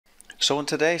So in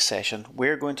today's session,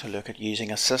 we're going to look at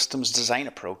using a systems design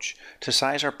approach to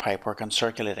size our pipework and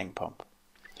circulating pump.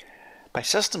 By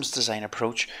systems design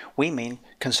approach, we mean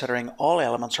considering all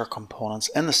elements or components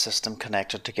in the system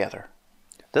connected together.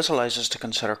 This allows us to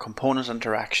consider component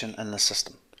interaction in the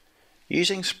system.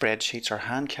 Using spreadsheets or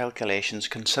hand calculations,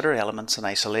 consider elements in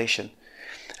isolation,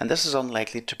 and this is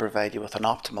unlikely to provide you with an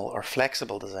optimal or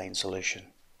flexible design solution.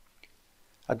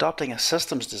 Adopting a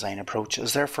systems design approach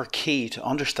is therefore key to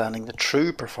understanding the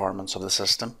true performance of the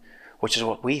system, which is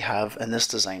what we have in this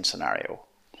design scenario.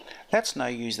 Let's now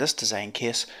use this design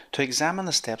case to examine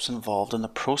the steps involved in the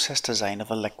process design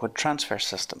of a liquid transfer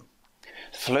system.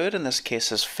 The fluid in this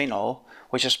case is phenol,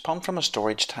 which is pumped from a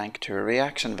storage tank to a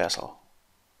reaction vessel.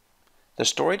 The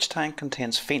storage tank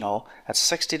contains phenol at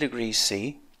 60 degrees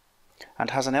C and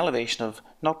has an elevation of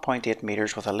 0.8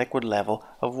 meters with a liquid level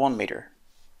of 1 meter.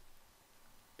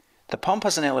 The pump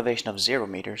has an elevation of 0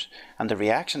 meters and the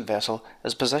reaction vessel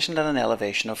is positioned at an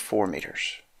elevation of 4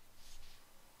 meters.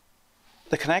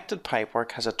 The connected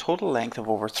pipework has a total length of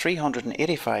over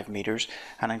 385 meters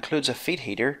and includes a feed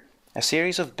heater, a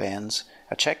series of bends,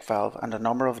 a check valve and a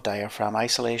number of diaphragm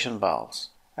isolation valves.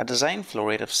 A design flow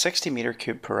rate of 60 meter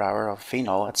cube per hour of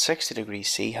phenol at 60 degrees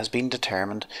C has been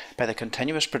determined by the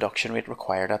continuous production rate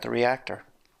required at the reactor.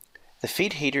 The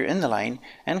feed heater in the line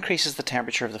increases the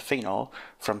temperature of the phenol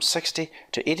from 60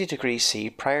 to 80 degrees C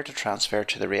prior to transfer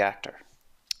to the reactor.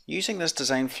 Using this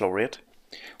design flow rate,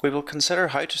 we will consider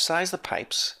how to size the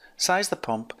pipes, size the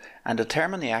pump, and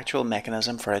determine the actual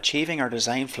mechanism for achieving our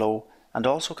design flow, and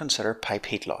also consider pipe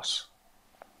heat loss.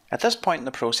 At this point in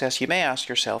the process, you may ask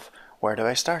yourself, where do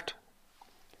I start?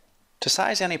 To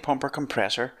size any pump or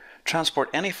compressor, transport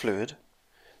any fluid,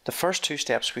 the first two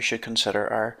steps we should consider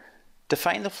are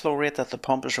define the flow rate that the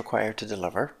pump is required to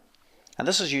deliver, and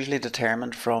this is usually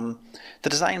determined from the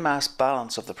design mass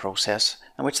balance of the process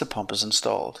in which the pump is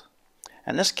installed.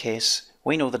 In this case,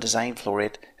 we know the design flow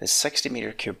rate is 60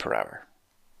 meter cube per hour.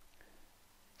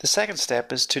 The second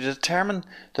step is to determine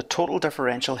the total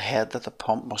differential head that the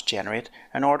pump must generate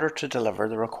in order to deliver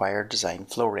the required design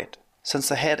flow rate. Since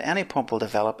the head any pump will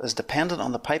develop is dependent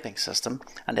on the piping system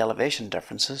and elevation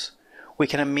differences, we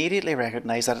can immediately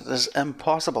recognize that it is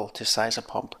impossible to size a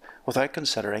pump without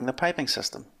considering the piping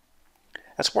system.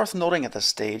 It's worth noting at this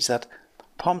stage that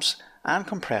pumps and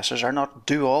compressors are not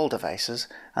do-all devices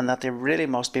and that they really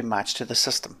must be matched to the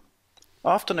system.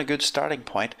 Often a good starting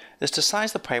point is to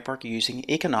size the pipework using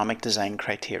economic design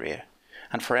criteria.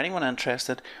 And for anyone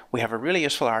interested, we have a really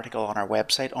useful article on our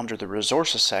website under the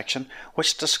resources section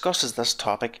which discusses this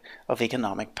topic of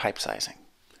economic pipe sizing.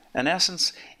 In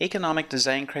essence, economic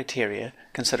design criteria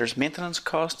considers maintenance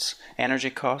costs, energy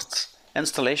costs,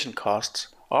 installation costs,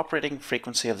 operating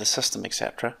frequency of the system,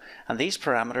 etc., and these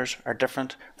parameters are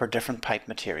different for different pipe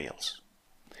materials.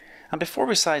 And before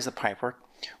we size the pipework,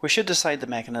 we should decide the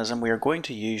mechanism we are going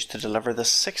to use to deliver this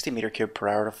 60 meter cube per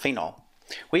hour of phenol.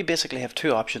 We basically have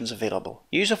two options available.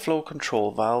 Use a flow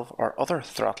control valve or other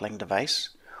throttling device,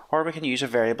 or we can use a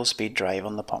variable speed drive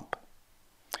on the pump.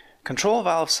 Control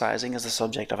valve sizing is the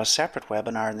subject of a separate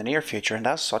webinar in the near future, and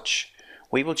as such,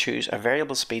 we will choose a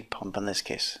variable speed pump in this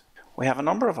case. We have a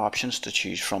number of options to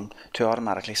choose from to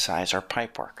automatically size our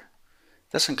pipework.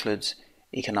 This includes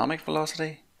economic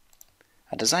velocity,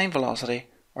 a design velocity,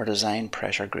 or design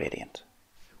pressure gradient.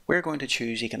 We're going to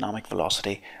choose economic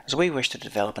velocity as we wish to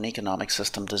develop an economic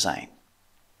system design.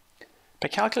 By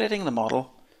calculating the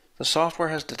model, the software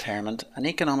has determined an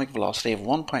economic velocity of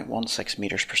 1.16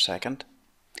 meters per second,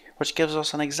 which gives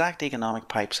us an exact economic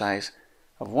pipe size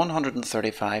of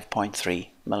 135.3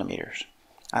 millimeters.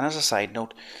 And as a side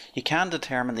note, you can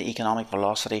determine the economic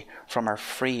velocity from our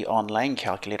free online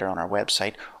calculator on our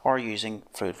website or using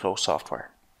fluid flow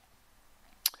software.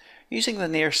 Using the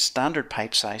near standard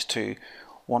pipe size to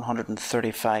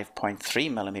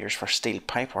 135.3 millimeters for steel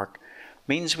pipework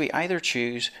means we either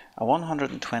choose a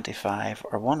 125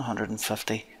 or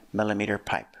 150 millimeter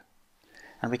pipe.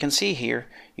 And we can see here,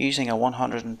 using a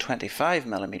 125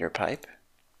 millimeter pipe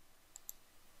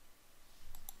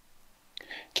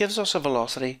gives us a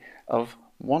velocity of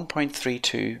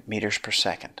 1.32 meters per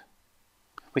second.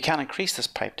 We can increase this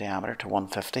pipe diameter to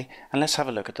 150, and let's have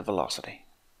a look at the velocity.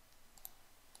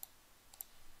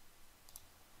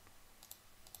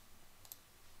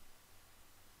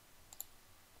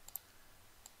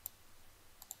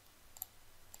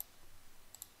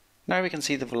 Now we can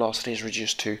see the velocity is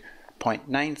reduced to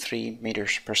 0.93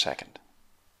 meters per second.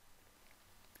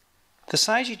 The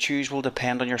size you choose will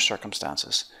depend on your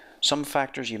circumstances. Some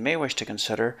factors you may wish to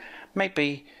consider might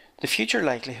be the future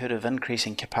likelihood of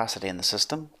increasing capacity in the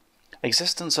system,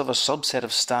 existence of a subset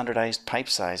of standardized pipe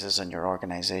sizes in your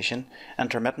organization,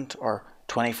 intermittent or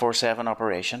 24/7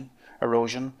 operation,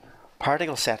 erosion,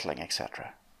 particle settling,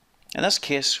 etc. In this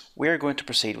case, we are going to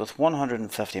proceed with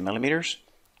 150 millimeters.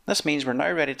 This means we're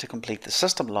now ready to complete the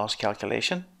system loss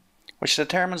calculation, which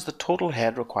determines the total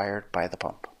head required by the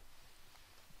pump.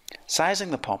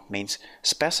 Sizing the pump means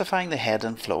specifying the head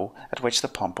and flow at which the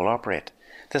pump will operate.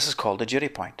 This is called the duty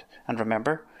point, and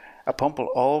remember, a pump will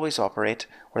always operate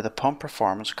where the pump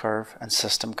performance curve and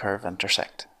system curve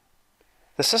intersect.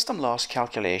 The system loss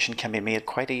calculation can be made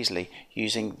quite easily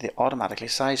using the automatically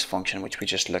size function which we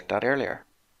just looked at earlier.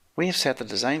 We have set the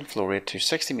design flow rate to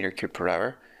 60 meter cube per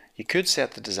hour. You could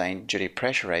set the design duty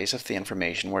pressure rise if the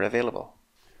information were available.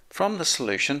 From the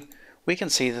solution, we can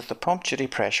see that the pump duty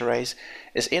pressure rise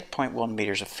is 8.1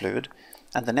 meters of fluid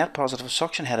and the net positive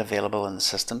suction head available in the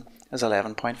system is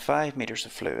 11.5 meters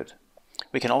of fluid.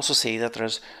 We can also see that there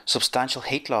is substantial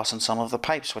heat loss in some of the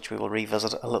pipes, which we will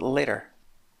revisit a little later.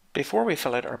 Before we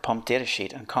fill out our pump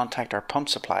datasheet and contact our pump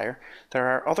supplier, there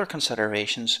are other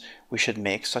considerations we should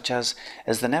make, such as,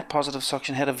 is the net positive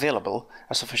suction head available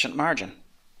a sufficient margin?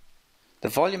 The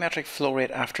volumetric flow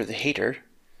rate after the heater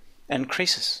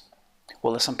increases.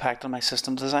 Will this impact on my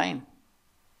system design?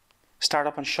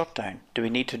 Startup and shutdown. Do we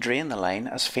need to drain the line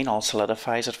as phenol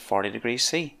solidifies at 40 degrees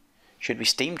C? Should we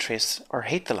steam trace or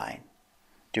heat the line?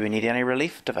 Do we need any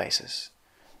relief devices?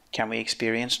 Can we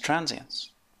experience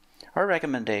transients? Our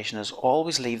recommendation is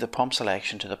always leave the pump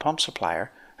selection to the pump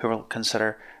supplier, who will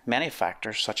consider many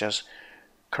factors such as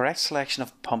correct selection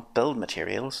of pump build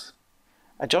materials,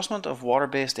 adjustment of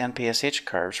water-based NPSH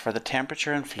curves for the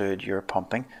temperature and fluid you are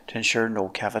pumping to ensure no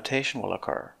cavitation will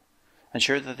occur,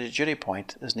 ensure that the duty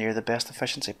point is near the best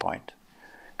efficiency point,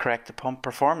 correct the pump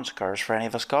performance curves for any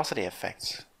viscosity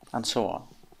effects, and so on.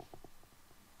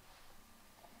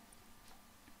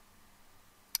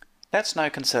 Let's now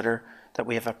consider that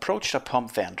we have approached a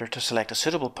pump vendor to select a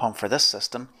suitable pump for this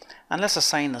system, and let's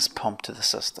assign this pump to the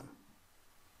system.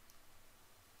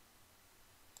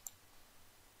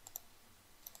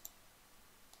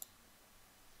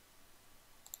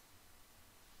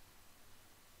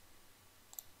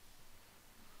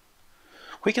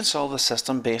 We can solve the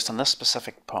system based on this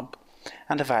specific pump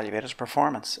and evaluate its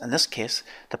performance. In this case,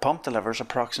 the pump delivers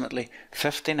approximately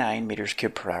 59 meters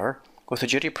cubed per hour with a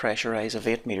duty pressure rise of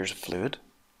 8 meters of fluid.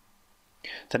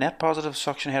 The net positive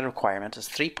suction head requirement is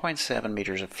 3.7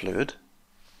 meters of fluid,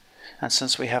 and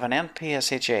since we have an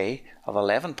NPSHA of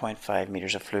 11.5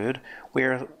 meters of fluid, we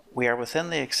are within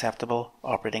the acceptable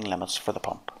operating limits for the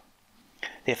pump.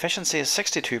 The efficiency is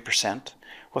 62%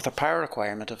 with a power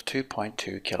requirement of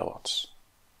 2.2 kilowatts.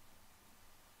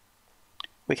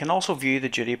 We can also view the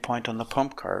duty point on the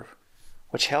pump curve,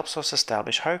 which helps us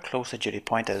establish how close the duty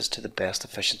point is to the best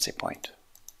efficiency point.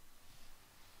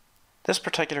 This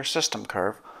particular system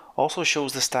curve also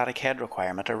shows the static head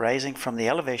requirement arising from the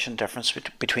elevation difference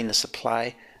between the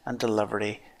supply and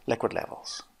delivery liquid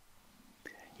levels.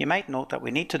 You might note that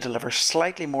we need to deliver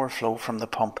slightly more flow from the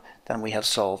pump than we have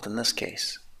solved in this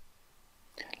case.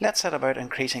 Let's set about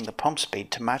increasing the pump speed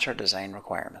to match our design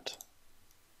requirement.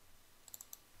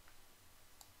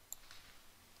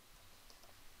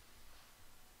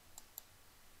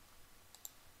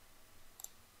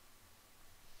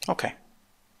 Okay.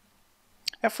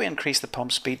 If we increase the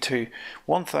pump speed to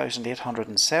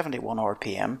 1871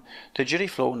 RPM, the duty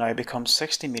flow now becomes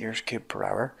 60 meters cubed per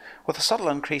hour, with a subtle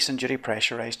increase in duty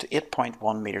pressure rise to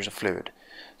 8.1 meters of fluid.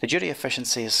 The duty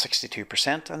efficiency is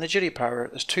 62% and the duty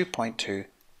power is 2.2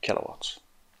 kilowatts.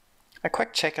 A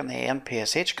quick check on the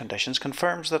NPSH conditions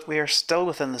confirms that we are still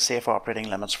within the safe operating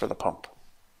limits for the pump.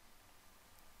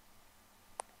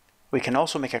 We can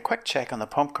also make a quick check on the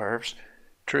pump curves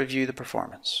to review the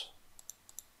performance.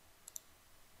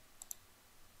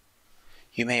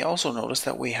 You may also notice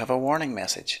that we have a warning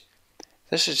message.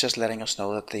 This is just letting us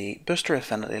know that the booster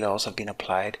affinity laws have been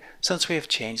applied since we have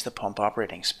changed the pump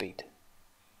operating speed.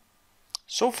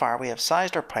 So far we have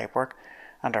sized our pipework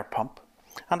and our pump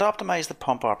and optimized the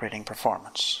pump operating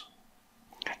performance.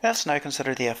 Let's now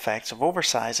consider the effects of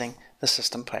oversizing the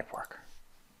system pipework.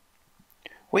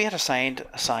 We had assigned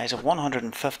a size of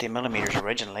 150 millimeters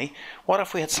originally. What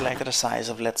if we had selected a size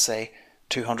of, let's say,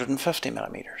 250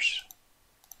 millimeters?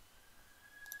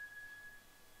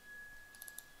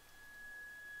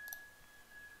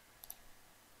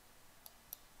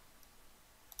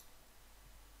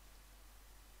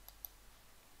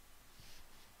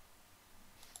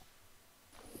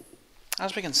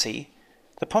 As we can see,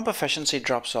 the pump efficiency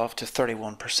drops off to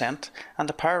 31% and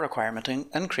the power requirement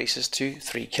increases to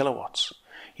 3 kilowatts.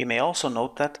 You may also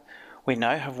note that we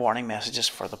now have warning messages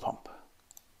for the pump.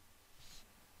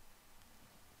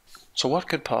 So what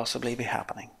could possibly be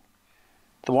happening?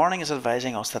 The warning is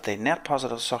advising us that the net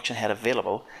positive suction head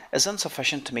available is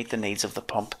insufficient to meet the needs of the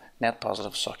pump net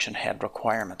positive suction head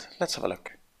requirement. Let's have a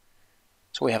look.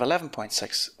 So we have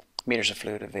 11.6 meters of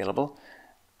fluid available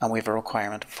and we have a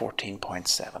requirement of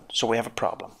 14.7. So we have a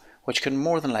problem which can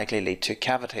more than likely lead to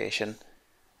cavitation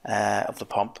of the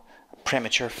pump,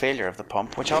 premature failure of the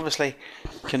pump, which obviously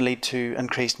can lead to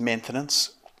increased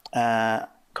maintenance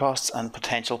costs and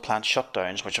potential plant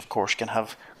shutdowns, which of course can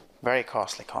have very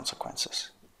costly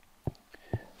consequences.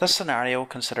 This scenario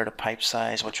considered a pipe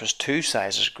size which was 2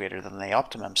 sizes greater than the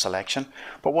optimum selection,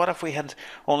 but what if we had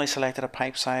only selected a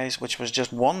pipe size which was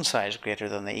just 1 size greater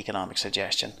than the economic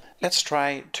suggestion? Let's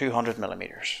try 200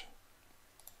 millimeters.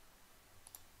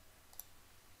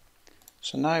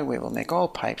 So now we will make all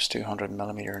pipes 200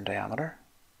 millimeter in diameter,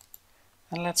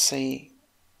 and let's see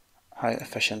how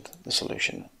efficient the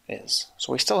solution is.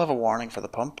 So we still have a warning for the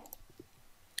pump.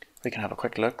 We can have a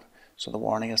quick look. So the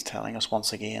warning is telling us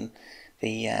once again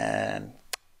the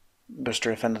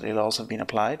booster affinity laws have been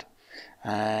applied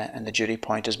and the duty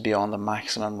point is beyond the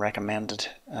maximum recommended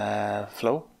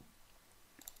flow.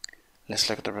 Let's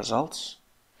look at the results.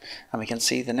 And we can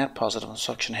see the net positive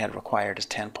suction head required is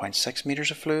 10.6 meters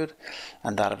of fluid,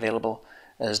 and that available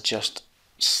is just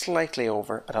slightly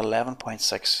over at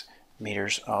 11.6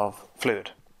 meters of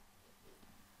fluid.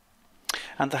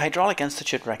 And the Hydraulic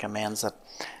Institute recommends that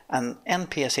an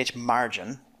NPSH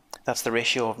margin, that's the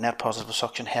ratio of net positive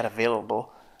suction head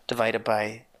available divided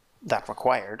by that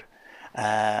required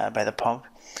by the pump,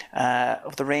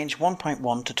 of the range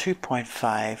 1.1 to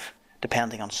 2.5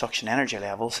 depending on suction energy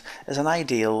levels, is an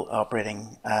ideal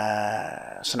operating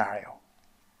scenario.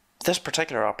 This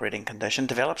particular operating condition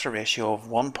develops a ratio of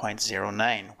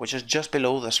 1.09, which is just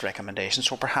below this recommendation,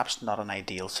 so perhaps not an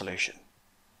ideal solution.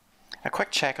 A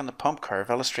quick check on the pump curve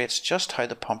illustrates just how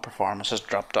the pump performance has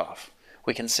dropped off.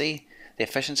 We can see the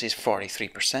efficiency is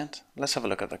 43%. Let's have a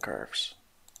look at the curves.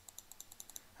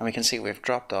 And we can see we've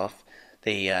dropped off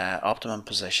the optimum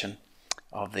position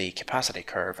of the capacity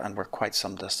curve, and we're quite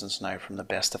some distance now from the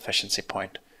best efficiency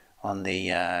point on the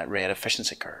red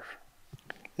efficiency curve.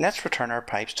 Let's return our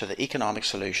pipes to the economic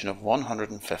solution of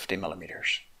 150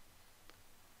 millimeters.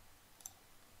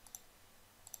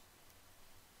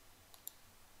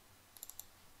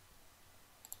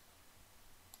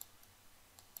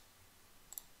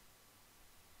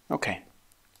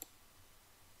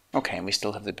 Okay, and we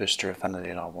still have the booster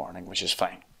affinity law warning, which is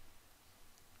fine.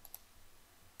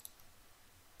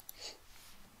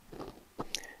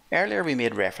 Earlier we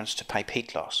made reference to pipe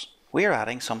heat loss. We are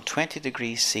adding some 20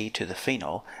 degrees C to the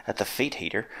phenol at the feed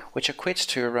heater, which equates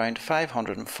to around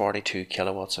 542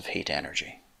 kilowatts of heat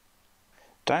energy.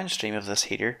 Downstream of this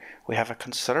heater we have a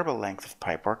considerable length of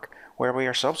pipework where we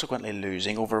are subsequently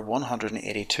losing over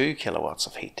 182 kilowatts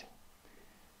of heat.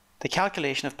 The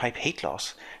calculation of pipe heat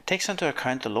loss takes into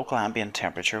account the local ambient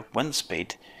temperature, wind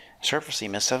speed, surface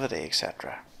emissivity,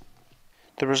 etc.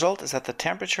 The result is that the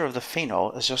temperature of the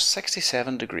phenol is just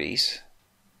 67 degrees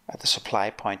at the supply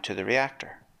point to the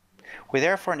reactor. We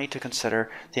therefore need to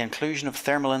consider the inclusion of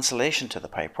thermal insulation to the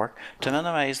pipework to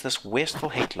minimise this wasteful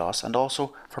heat loss and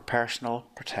also for personal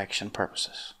protection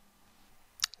purposes.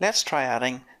 Let's try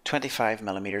adding 25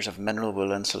 millimeters of mineral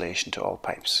wool insulation to all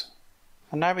pipes.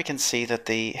 And now we can see that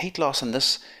the heat loss in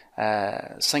this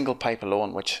single pipe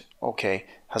alone, which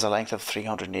has a length of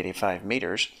 385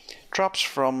 meters, drops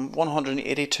from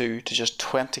 182 to just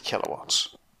 20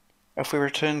 kilowatts. If we were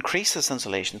to increase this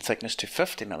insulation thickness to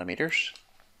 50 millimeters,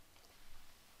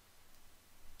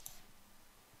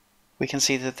 we can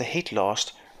see that the heat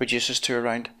lost reduces to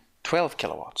around 12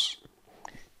 kilowatts.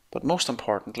 But most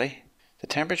importantly, the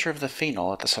temperature of the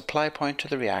phenol at the supply point to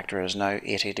the reactor is now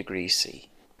 80 degrees C.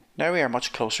 Now we are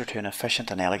much closer to an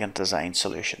efficient and elegant design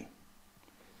solution.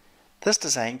 This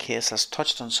design case has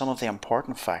touched on some of the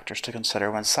important factors to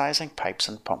consider when sizing pipes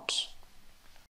and pumps.